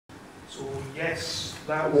So yes,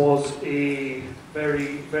 that was a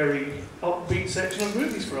very, very upbeat section of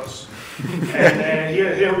movies for us. And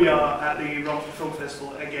here we are at the Romford Film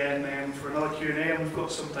Festival again for another Q&A, and we've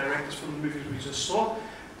got some directors from the movies we just saw.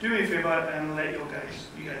 Do me a favour and let you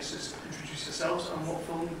guys just introduce yourselves and what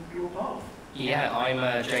film you were part of. Yeah,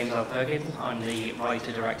 I'm James Perkins. I'm the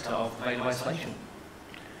writer-director of Veil of Isolation.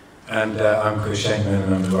 And I'm Shenkman,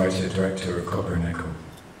 and I'm the writer-director of Copper and Echo.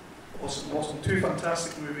 Awesome. Two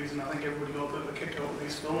fantastic movies, and I think everybody got a bit of a kick out of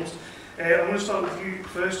these films. I'm going to start with you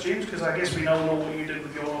first, James, because I guess we now know what you did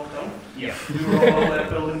with your lockdown. Yeah. You were all there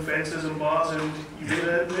building fences and bars, and you made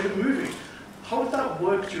a movie. How did that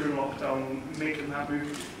work during lockdown, making that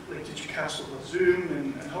movie? Like, did you cast over Zoom,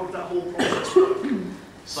 and how did that whole process work?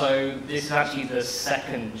 So this is actually the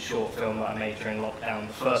second short film that I made during lockdown.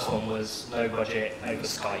 The first one was no budget, over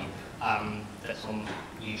Skype. That's on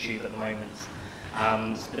YouTube at the moment.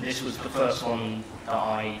 But this was the first one that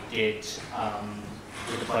I did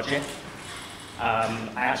with a budget.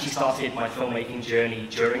 I actually started my filmmaking journey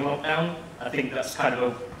during lockdown. I think that's kind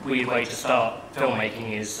of a weird way to start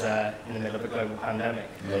filmmaking, is in the middle of a global pandemic.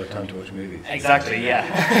 A lot of time to watch movies. Exactly,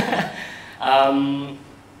 yeah.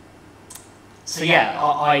 So yeah,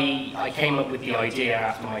 I came up with the idea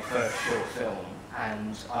after my first short film,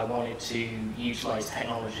 and I wanted to utilise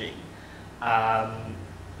technology.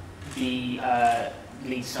 The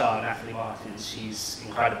lead star, Natalie Martins, she's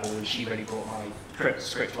incredible, and she really brought my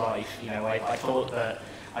script to life. You know, I thought that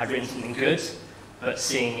I'd written something good, but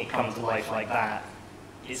seeing it come to life like that,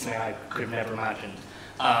 it's something I could have never imagined.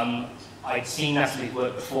 I'd seen Natalie's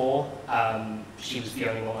work before. She was the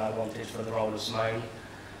only one I wanted for the role of Simone.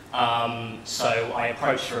 So I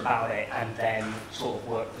approached her about it, and then sort of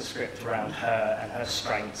worked the script around her and her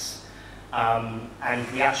strengths. And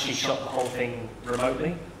we actually shot the whole thing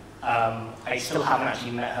remotely. I still haven't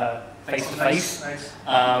actually met her face to face.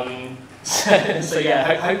 So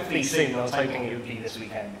yeah, hopefully soon. I was hoping it would be this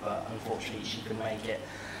weekend, but unfortunately she couldn't make it.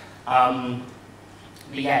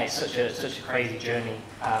 But yeah, it's such a crazy journey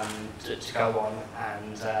to go on,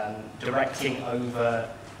 and directing over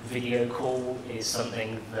video call is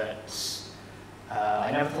something that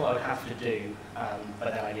I never thought I would have to do,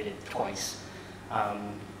 but then I did it twice.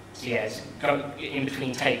 So yeah, in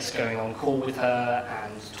between takes, going on call with her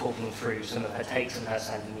and talking through some of her takes, and her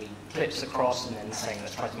sending me clips across and then saying,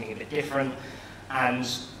 let's try something a bit different. And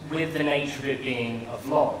with the nature of it being a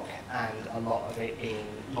vlog and a lot of it being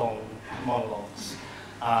long monologues,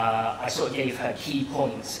 I sort of gave her key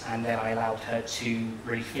points, and then I allowed her to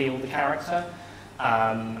really feel the character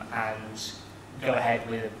and go ahead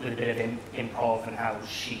with a bit of improv and how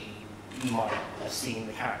she might have seen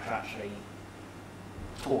the character actually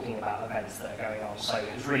talking about events that are going on. So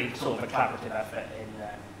it was really sort of a collaborative effort in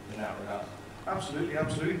that regard. Absolutely.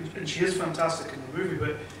 And she is fantastic in the movie,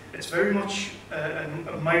 but it's very much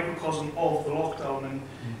a microcosm of the lockdown, and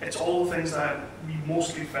it's all the things that we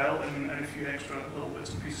mostly felt, and a few extra little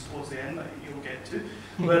bits and pieces towards the end that you'll get to.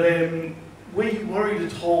 But were you worried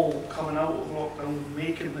at all coming out of lockdown,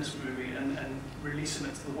 making this movie and releasing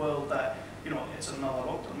it to the world, that, you know, it's another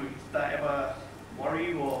lockdown movie? Did that ever worry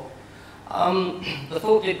you, or? The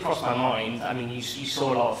thought did cross my mind. I mean, you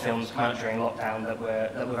saw a lot of films come out during lockdown that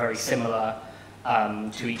were very similar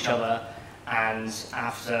to each other. And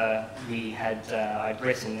after I'd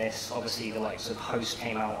written this, obviously the likes of Host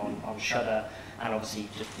came out on Shudder, and obviously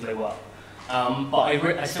just blew up. But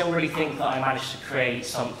I still really think that I managed to create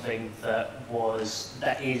something that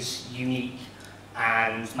is unique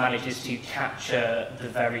and manages to capture the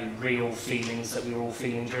very real feelings that we were all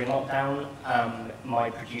feeling during lockdown. My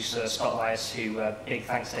producer, Scott Lyas, who, big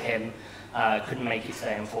thanks to him, couldn't make it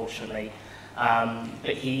today, unfortunately.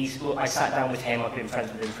 But I sat down with him, I've been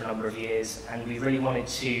friends with him for a number of years, and we really wanted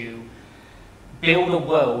to build a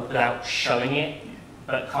world without showing it,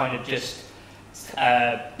 but kind of just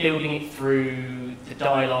building it through the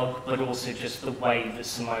dialogue, but also just the way that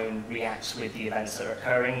Simone reacts with the events that are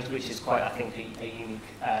occurring, which is quite, I think, a unique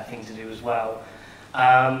thing to do as well.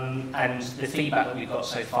 And the feedback that we've got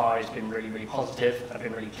so far has been really, really positive. I've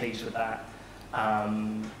been really pleased with that.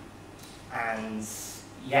 And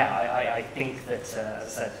yeah, I think that, as I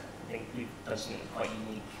said, I think we've done something quite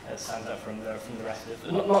unique that stands out from the rest of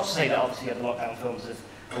it. Not to say that obviously other lockdown films are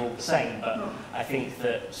all the same, but I think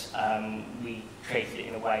that we created it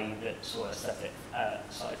in a way that sort of set it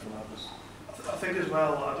aside from others. I think as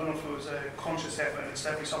well, I don't know if it was a conscious effort, it's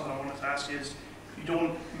definitely something I wanted to ask you, is you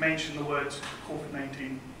don't mention the word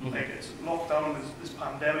COVID-19, like it's lockdown, this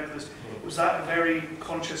pandemic, was that a very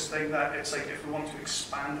conscious thing, that it's like, if we want to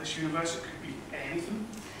expand this universe, it could be anything?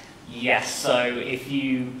 Yes, so if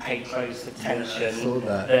you pay close attention,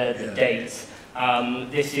 the date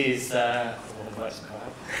This is power of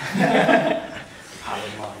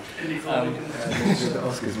mind.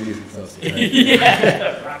 Oscar's music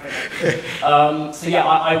So yeah,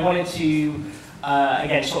 I wanted to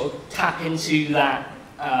again sort of tap into that,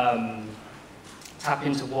 tap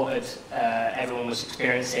into what everyone was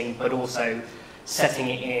experiencing, but also setting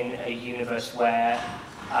it in a universe where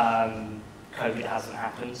COVID hasn't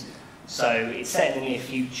happened. So it's set in the near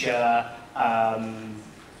future,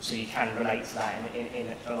 so you can relate to that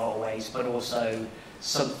in a lot of ways, but also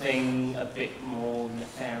something a bit more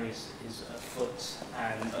nefarious is afoot.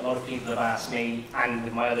 And a lot of people have asked me, and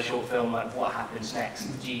with my other short film, like, what happens next?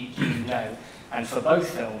 Do you know? And for both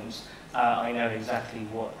films, I know exactly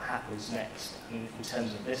what happens next. And in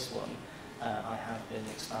terms of this one, I have been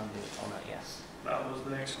expanding on that, yes. That was the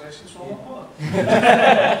next question, so what?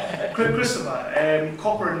 Christopher,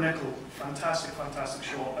 Copper and Nickel, fantastic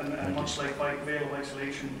shot, and much like Veil of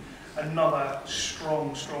Isolation, another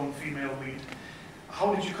strong female lead.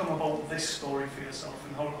 How did you come about this story for yourself,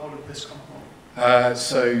 and how did this come about?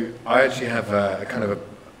 So I actually have a kind of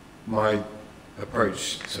my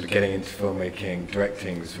approach, sort of getting into filmmaking,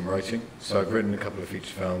 directing, is from writing. So I've written a couple of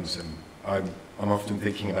feature films, and I'm often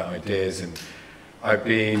thinking about ideas, and I've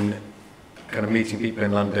been kind of meeting people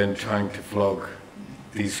in London, trying to flog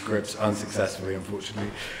these scripts unsuccessfully,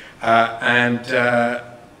 unfortunately.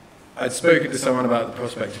 I'd spoken to someone about the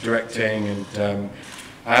prospect of directing, and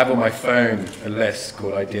I have on my phone a list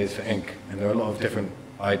called Ideas for Ink, and there are a lot of different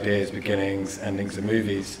ideas, beginnings, endings of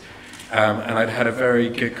movies. And I'd had a very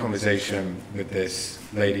good conversation with this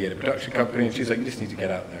lady at a production company, and she's like, you just need to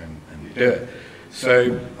get out there and do it.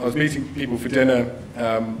 So I was meeting people for dinner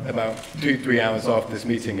about 2-3 hours after this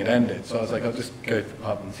meeting had ended. So I was like, I'll just go to the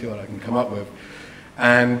pub and see what I can come up with.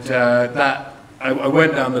 And I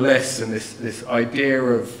went down the list, and this idea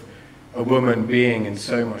of a woman being in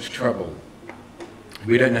so much trouble.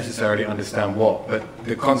 We don't necessarily understand what, but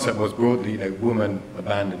the concept was broadly, woman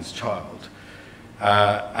abandons child.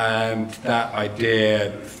 And that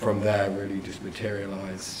idea from there really just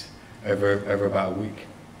materialized over about a week.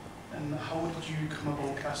 And how did you come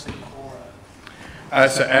about casting Cora?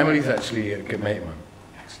 So Emily's actually a good mate of mine.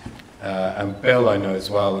 And Bill I know as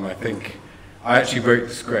well, and I think I actually wrote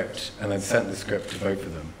the script and then sent the script to both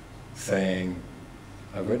of them saying,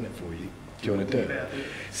 I've written it for you. Do you want to do it?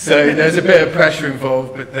 So there's a bit of pressure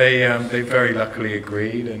involved, but they very luckily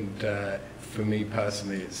agreed, and for me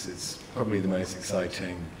personally, it's probably the most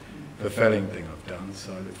exciting, fulfilling thing I've done.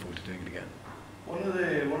 So I look forward to doing it again.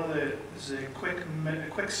 There's a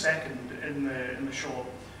quick second in the shot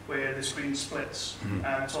where the screen splits,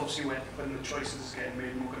 and it's obviously when the choices is getting made,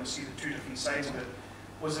 and we're going to see the two different sides of it.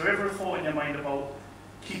 Was there ever a thought in your mind about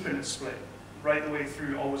keeping it split right the way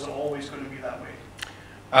through, or was it always going to be that way?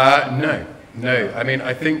 No. I mean,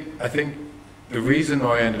 I think the reason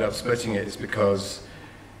why I ended up splitting it is because,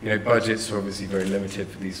 budgets are obviously very limited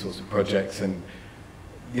for these sorts of projects, and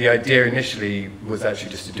the idea initially was actually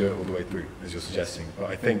just to do it all the way through, as you're suggesting. But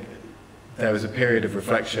I think there was a period of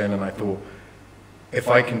reflection, and I thought, if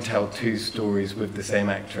I can tell two stories with the same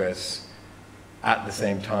actress at the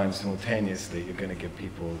same time simultaneously, you're going to give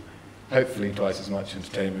people hopefully twice as much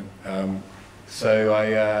entertainment. So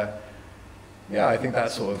I think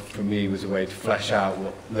that sort of, for me, was a way to flesh out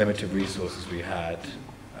what limited resources we had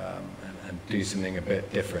and do something a bit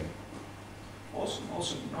different. Awesome.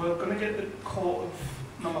 We're going to get the quote of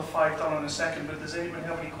number 5 down in a second, but does anyone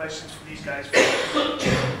have any questions for these guys?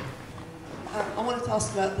 I wanted to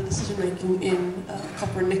ask about the decision making in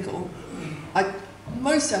Copper and Nickel.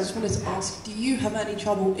 Mostly I just wanted to ask, do you have any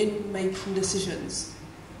trouble in making decisions?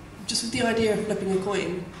 Just with the idea of flipping a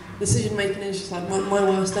coin, decision making is just like my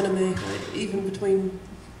worst enemy. Like, even between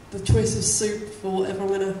the choice of soup for whatever I'm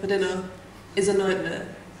going to have for dinner is a nightmare.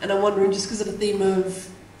 And I'm wondering, just because of the theme of,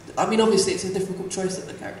 I mean, obviously it's a difficult choice that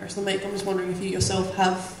the character has to make. I'm just wondering if you yourself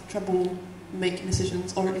have trouble making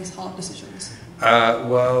decisions, or at least hard decisions.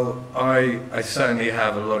 Well, I certainly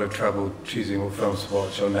have a lot of trouble choosing what films to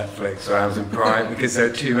watch on Netflix or Amazon Prime because there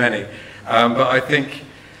are too many. But I think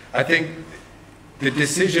the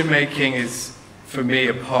decision making is, for me,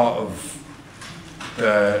 a part of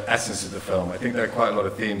the essence of the film. I think there are quite a lot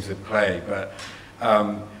of themes at play, but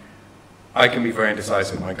I can be very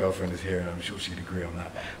indecisive. My girlfriend is here, and I'm sure she'd agree on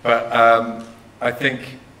that. But I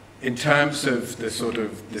think, in terms of the sort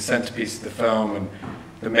of the centerpiece of the film and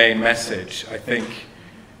the main message, I think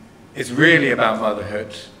it's really about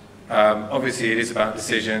motherhood. Obviously, it is about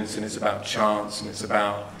decisions, and it's about chance, and it's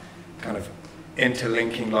about kind of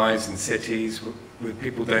interlinking lives in cities with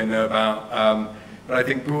people don't know about. But I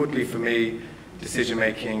think broadly, for me, decision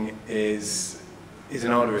making is is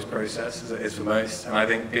an arduous process, as it is for most. And I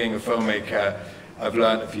think being a filmmaker, I've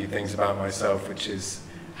learned a few things about myself, which is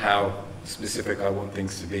how specific I want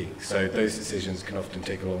things to be. So those decisions can often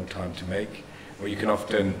take a long time to make, or you can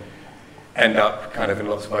often end up kind of in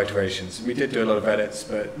lots of iterations. We did do a lot of edits,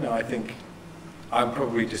 but no, I think I'm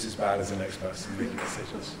probably just as bad as the next person making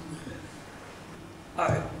decisions.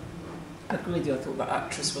 I agree with you. I thought that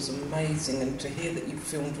actress was amazing, and to hear that you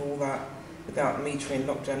filmed all that without Mita in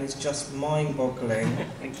lockdown is just mind-boggling.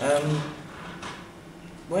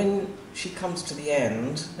 When she comes to the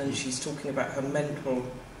end and she's talking about her mental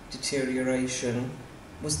deterioration,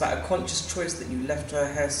 was that a conscious choice that you left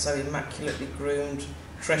her hair so immaculately groomed,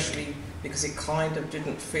 freshly, because it kind of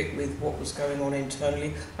didn't fit with what was going on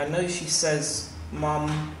internally? I know she says,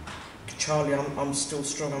 "Mum, Charlie, I'm still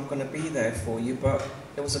strong, I'm going to be there for you," but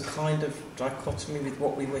there was a kind of dichotomy with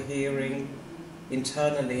what we were hearing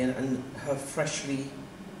internally and her freshly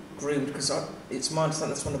groomed, because it's my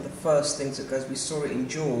understanding that's one of the first things that goes. We saw it in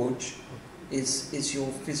George, is your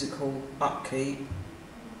physical upkeep.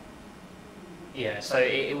 Yeah, so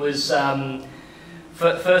it was,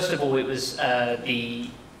 first of all, it was the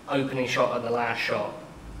opening shot and the last shot,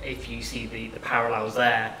 if you see the parallels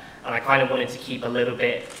there, and I kind of wanted to keep a little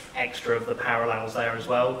bit extra of the parallels there as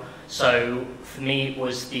well. So for me it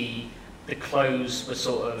was the clothes were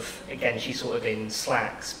sort of, again, she's sort of in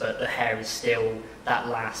slacks, but the hair is still that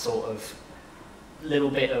last sort of little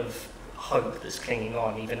bit of hope that's clinging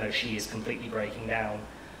on, even though she is completely breaking down.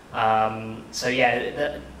 So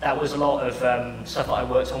yeah, that was a lot of stuff that I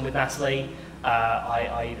worked on with Natalie.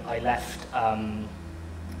 I left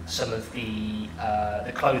some of the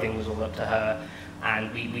clothing was all up to her,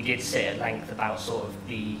 and we did sit at length about sort of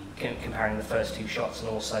comparing the first two shots, and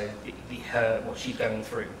also her what she's going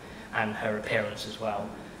through and her appearance as well.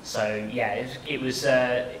 So yeah, it was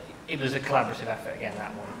a collaborative effort again,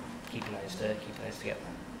 that one, keeping those together.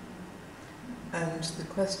 And the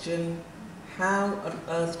question, how on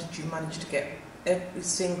earth did you manage to get every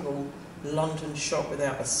single London shot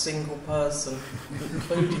without a single person,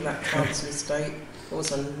 including that council estate? There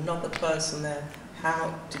was another person there.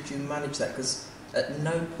 How did you manage that? Because at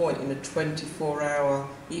no point in a 24-hour,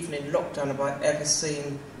 even in lockdown, have I ever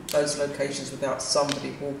seen those locations without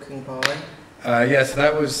somebody walking by. Yes,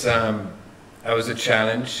 that was a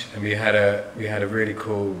challenge, and we had a really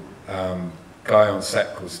cool guy on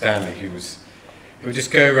set called Stanley who would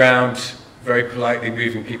just go around very politely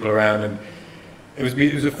moving people around, and it was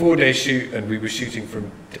a 4-day shoot, and we were shooting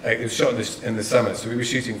from, it was shot in the summer, so we were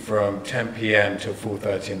shooting from 10 p.m. till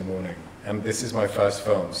 4:30 in the morning, and this is my first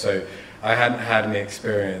film, so I hadn't had any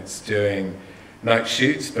experience doing night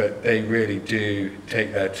shoots, but they really do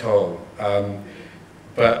take their toll.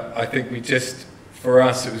 But I think for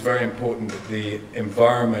us, it was very important that the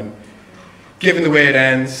environment, given the way it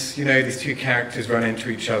ends, you know, these two characters run into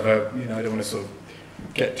each other, you know, I don't want to sort of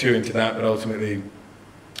get too into that, but ultimately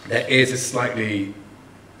there is a slightly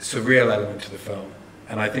surreal element to the film.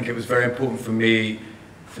 And I think it was very important for me,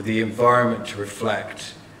 for the environment to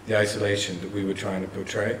reflect the isolation that we were trying to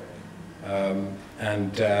portray.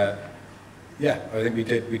 Yeah, I think we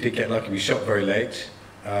did get lucky. We shot very late,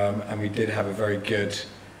 and we did have a very good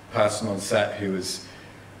person on set who was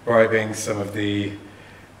bribing some of the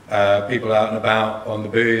people out and about on the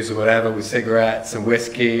booze or whatever with cigarettes and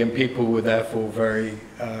whiskey, and people were therefore very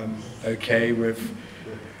okay with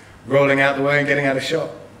rolling out the way and getting out of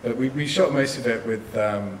shot. But we shot most of it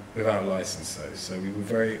without a license, though, so we were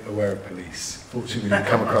very aware of police. Fortunately, we didn't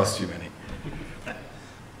come across too many.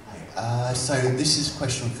 So this is a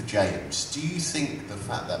question for James. Do you think the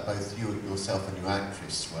fact that both yourself and your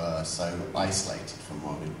actress were so isolated from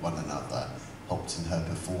one another helped in her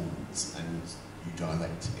performance and you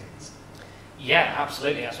directing it? Yeah,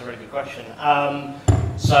 absolutely. That's a really good question.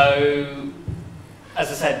 So, as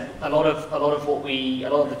I said, a lot of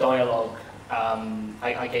the dialogue,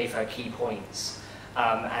 I gave her key points,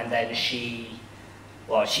 and then she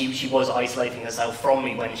was isolating herself from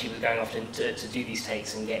me when she was going off to do these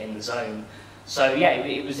takes and get in the zone. So yeah,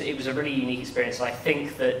 it was a really unique experience, and I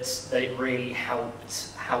think that it really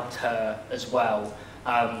helped her as well.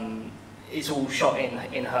 It's all shot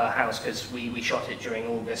in her house because we shot it during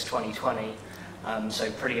August 2020,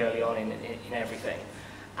 so pretty early on in everything.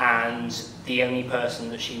 And the only person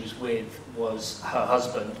that she was with was her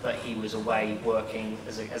husband, but he was away working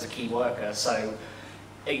as a key worker. So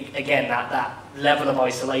again, that level of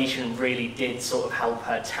isolation really did sort of help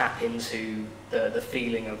her tap into the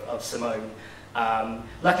feeling of Simone.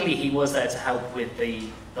 Luckily, he was there to help with the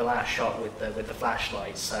last shot with the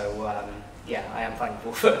flashlight. So yeah, I am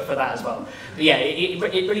thankful for that as well. But yeah, it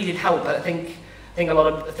really did help. But I think a lot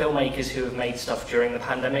of filmmakers who have made stuff during the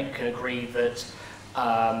pandemic can agree that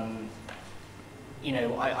you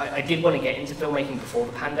know, I did want to get into filmmaking before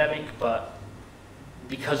the pandemic, but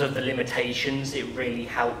because of the limitations, it really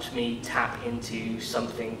helped me tap into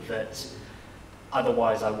something that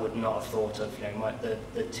otherwise I would not have thought of. You know,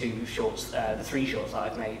 the 3 shorts that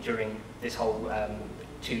I've made during this whole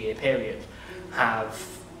 2-year period have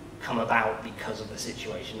come about because of the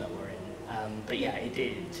situation that we're in. But yeah, it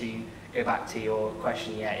did. To go back to your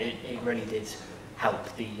question, yeah, it really did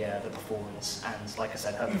help the performance, and like I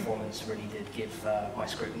said, her performance really did give my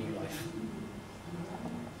script new life.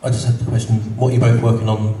 I just had the question, what are you both working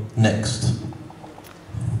on next? Do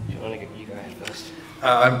you want to you go ahead first?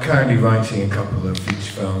 I'm currently writing a couple of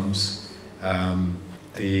feature films.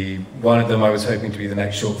 One of them I was hoping to be the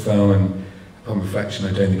next short film, and upon reflection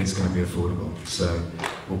I don't think it's going to be affordable, so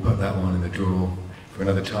we'll put that one in the drawer for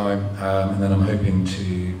another time. And then I'm hoping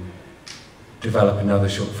to develop another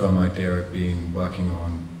short film idea I've been working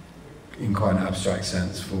on in quite an abstract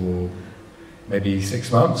sense for maybe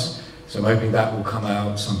 6 months. So I'm hoping that will come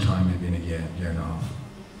out sometime maybe in a year and a half.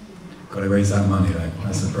 Got to raise that money though,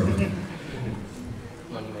 that's the problem.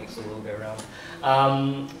 Money makes the world go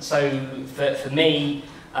round. So for me,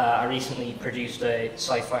 I recently produced a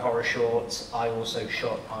sci-fi horror short. I also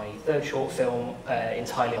shot my 3rd short film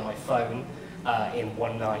entirely on my phone in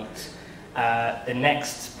one night. The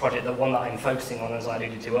next project, the one that I'm focusing on, as I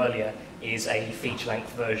alluded to earlier, is a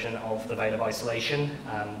feature-length version of The Veil of Isolation,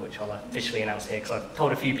 which I'll officially announce here because I've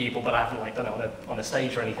told a few people, but I haven't done it on a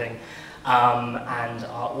stage or anything. And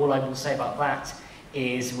all I will say about that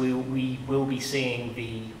is we will be seeing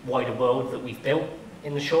the wider world that we've built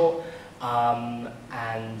in the short,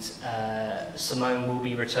 and Simone will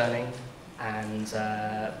be returning, and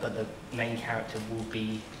but the main character will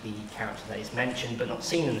be the character that is mentioned but not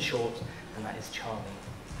seen in the short, and that is Charlie.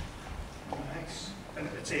 Nice. And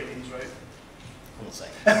it's aliens, right? I will say.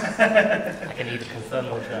 I can either confirm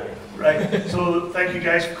or deny. Right. So thank you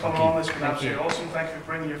guys for coming on. It's been Thank absolutely you. awesome. Thank you for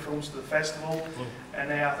bringing your films to the festival.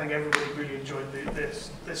 And I think everybody really enjoyed this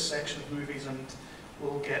section of movies, and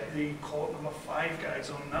we'll get the court number 5 guys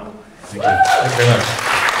on now. Thank you. Thank you very much.